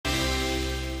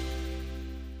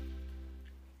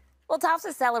Well, Tops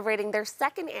is celebrating their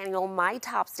second annual My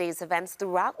Tops Days events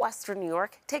throughout Western New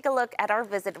York. Take a look at our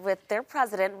visit with their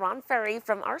president, Ron Ferry,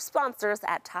 from our sponsors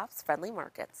at Tops Friendly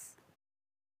Markets.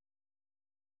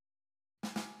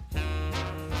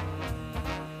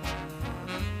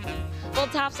 Well,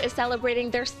 Tops is celebrating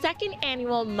their second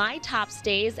annual My Tops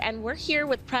Days, and we're here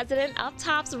with President of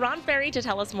Tops, Ron Ferry, to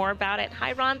tell us more about it.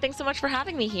 Hi, Ron. Thanks so much for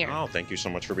having me here. Oh, thank you so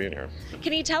much for being here.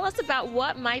 Can you tell us about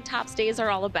what My Tops Days are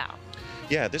all about?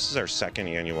 Yeah, this is our second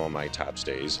annual My Tops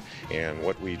Days, and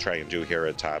what we try and do here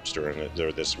at Tops during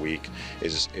this week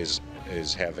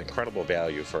is have incredible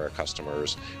value for our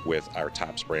customers with our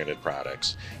Tops branded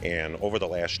products. And over the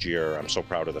last year, I'm so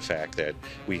proud of the fact that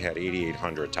we had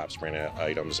 8,800 Tops branded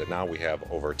items, and now we have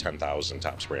over 10,000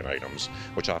 Tops brand items,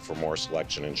 which offer more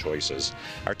selection and choices.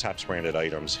 Our Tops branded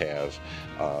items have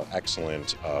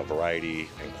excellent variety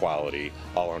and quality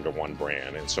all under one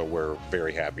brand, and so we're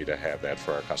very happy to have that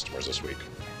for our customers this week.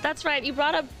 That's right. You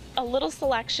brought up a little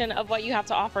selection of what you have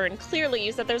to offer, and clearly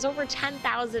you said there's over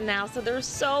 10,000 now, so there's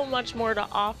so much more to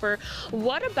offer.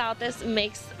 What about this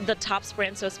makes the Tops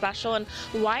brand so special, and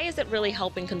why is it really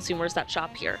helping consumers that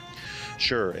shop here?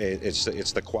 Sure,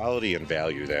 it's the quality and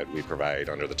value that we provide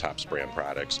under the Tops brand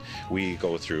products. We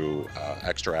go through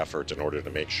extra effort in order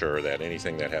to make sure that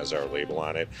anything that has our label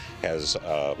on it has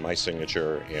my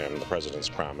signature and the President's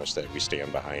promise that we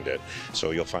stand behind it. So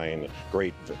you'll find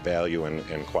great value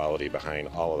and quality behind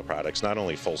all of the products. Not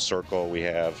only Full Circle we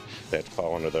have that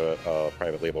fall under the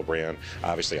private label brand,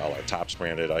 obviously all our Tops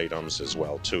branded items as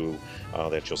well too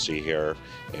that you'll see here.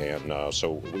 And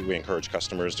so we encourage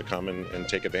customers to come and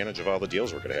take advantage of all the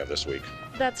deals we're going to have this week.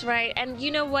 That's right. And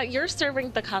you know what? You're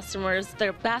serving the customers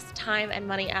their best time and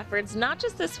money efforts, not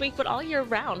just this week, but all year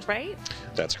round, right?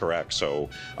 That's correct. So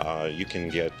you can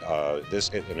get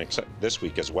this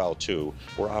week as well too.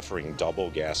 We're offering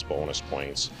double gas bonus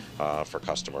points for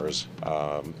customers,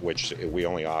 which we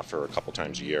only offer a couple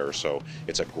times a year. So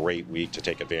it's a great week to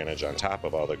take advantage, on top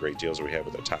of all the great deals we have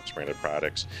with the Tops branded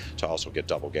products, to also get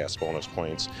double gas bonus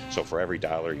points. So for every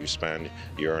dollar you spend,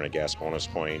 you earn a gas bonus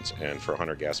point, and for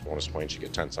 100 gas bonus points, you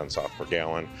get 10 cents off per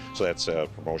gallon. So that's a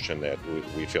promotion that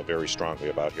we feel very strongly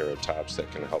about here at Tops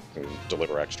that can help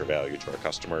deliver extra value to our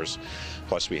customers.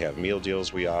 Plus, we have meal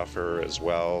deals we offer as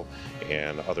well,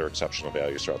 and other exceptional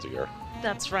values throughout the year.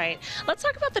 That's right. Let's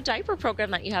talk about the diaper program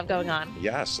that you have going on.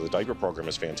 Yes, the diaper program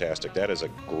is fantastic. That is a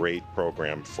great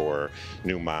program for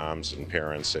new moms and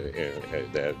parents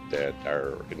that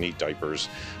need diapers.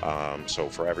 So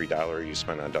for every dollar you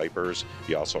spend on diapers,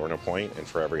 you also earn a point, and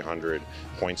for every 100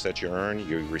 points that you earn,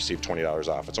 you receive $20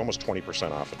 off. It's almost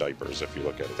 20% off of diapers if you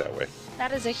look at it that way.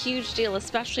 That is a huge deal,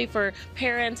 especially for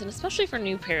parents and especially for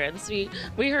new parents.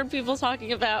 We heard people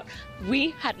talking about,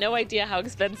 we had no idea how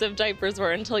expensive diapers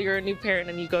were until you're a new parent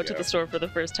and you go to the store for the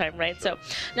first time, right? Sure.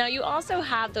 So now you also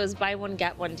have those buy one,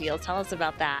 get one deals. Tell us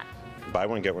about that. Buy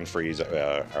one, get one frees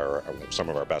are some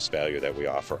of our best value that we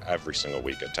offer every single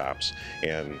week at Tops.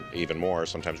 And even more,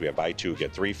 sometimes we have buy two,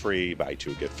 get three free, buy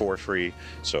two, get four free.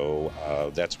 So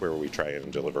that's where we try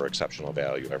and deliver exceptional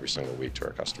value every single week to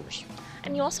our customers.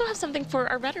 And you also have something for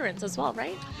our veterans as well,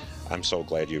 right? I'm so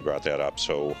glad you brought that up.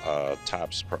 So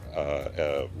Tops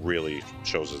really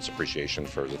shows its appreciation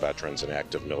for the veterans and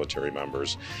active military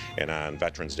members. And on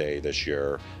Veterans Day this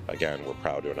year, again, we're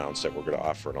proud to announce that we're going to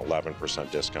offer an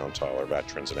 11% discount to all our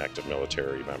veterans and active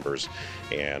military members.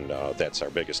 And that's our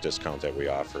biggest discount that we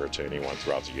offer to anyone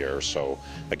throughout the year. So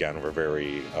again, we're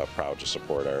very proud to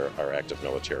support our active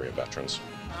military and veterans.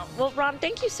 Well, Ron,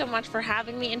 thank you so much for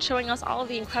having me and showing us all of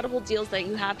the incredible deals that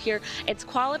you have here. It's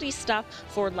quality stuff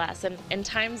for less. And in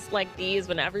times like these,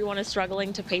 when everyone is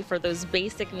struggling to pay for those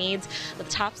basic needs, the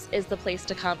Tops is the place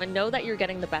to come and know that you're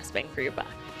getting the best bang for your buck.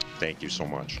 Thank you so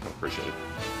much. I appreciate it.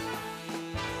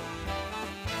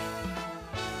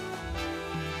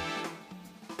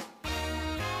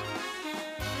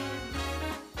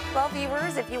 Well,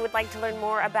 viewers, if you would like to learn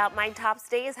more about My Tops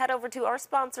Days, head over to our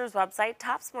sponsor's website,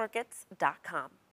 topsmarkets.com.